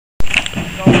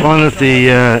One of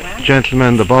the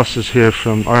gentlemen, the bosses here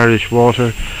from Irish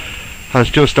Water, has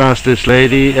just asked this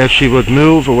lady if she would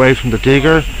move away from the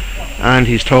digger, and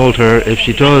he's told her if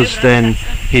she does then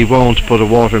he won't put a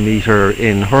water meter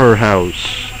in her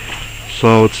house.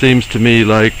 So it seems to me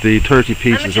like the 30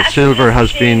 pieces of silver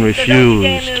has been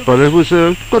refused, but it was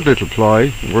a good little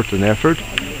ploy, worth an effort.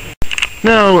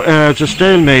 Now, it's a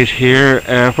stalemate here.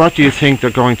 What do you think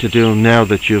they're going to do now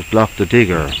that you've blocked the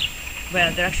digger?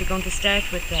 Well, they're actually going to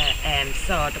start with the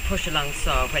saw, the push-along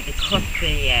saw, where they cut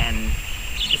the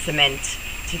cement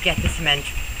to get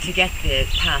the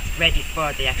path ready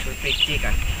for the actual big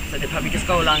digger. So they'll probably just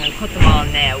go along and cut them all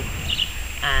now,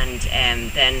 and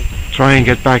then try and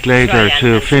get back later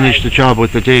to finish the job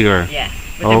with the digger. Yeah,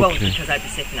 but they won't, because I'll be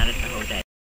sitting at it the whole day.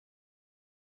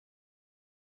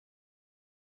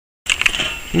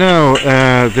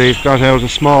 Now they've got out a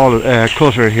small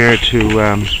cutter here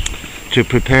to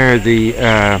prepare the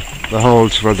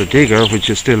holes for the digger, which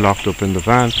is still locked up in the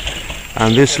van.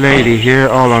 And this lady here,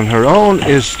 all on her own,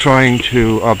 is trying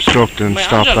to obstruct and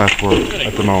stop that work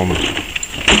at the moment.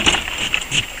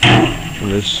 And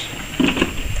this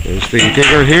is the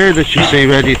digger here that you see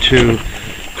ready to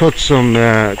cut some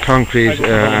concrete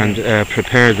and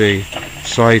prepare the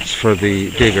sites for the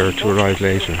digger to arrive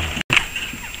later.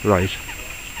 Right.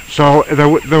 So there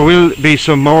will be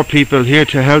some more people here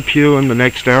to help you in the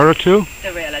next hour or two?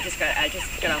 There will. I just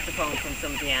got off the phone from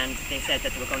somebody, and they said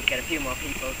that they were going to get a few more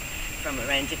people from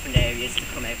around different areas to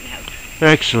come out and help.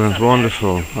 Excellent,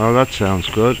 wonderful. Oh, that sounds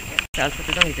good. But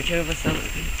there's only the two of us, so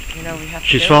you know we have to.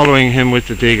 She's following him with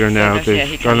the digger now.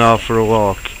 They've gone off for a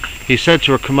walk. He said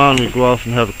to her, "Come on, we'll go off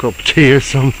and have a cup of tea or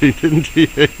something," didn't he?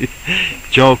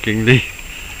 Jokingly.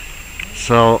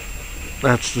 So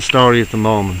that's the story at the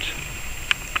moment.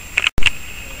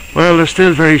 Well, they're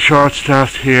still very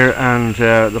short-staffed here, and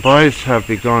the boys have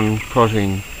begun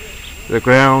cutting the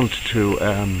ground to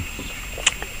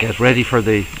get ready for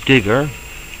the digger.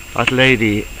 That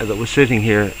lady that was sitting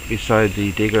here beside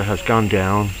the digger has gone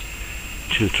down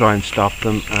to try and stop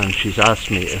them, and she's asked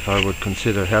me if I would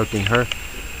consider helping her.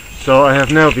 So I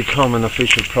have now become an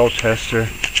official protester,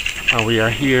 and we are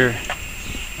here,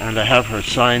 and I have her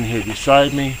sign here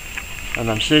beside me, and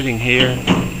I'm sitting here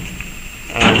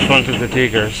in front of the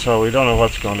digger, so we don't know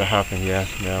what's going to happen yet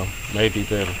now. Maybe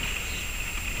they'll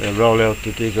roll out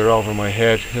the digger over my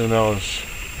head, who knows.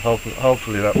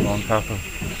 Hopefully that won't happen.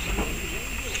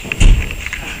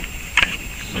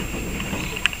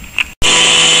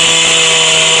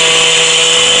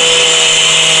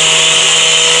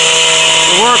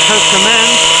 The work has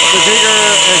commenced. The digger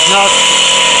is not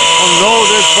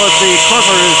unloaded, but the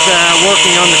cutter is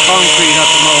working on the concrete at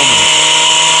the moment.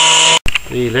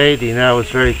 The lady now has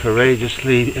very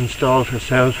courageously installed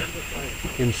herself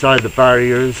inside the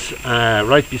barriers,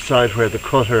 right beside where the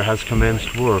cutter has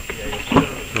commenced work.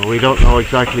 So we don't know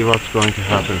exactly what's going to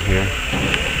happen here.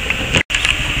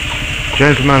 The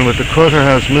gentleman with the cutter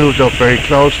has moved up very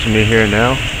close to me here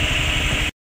now.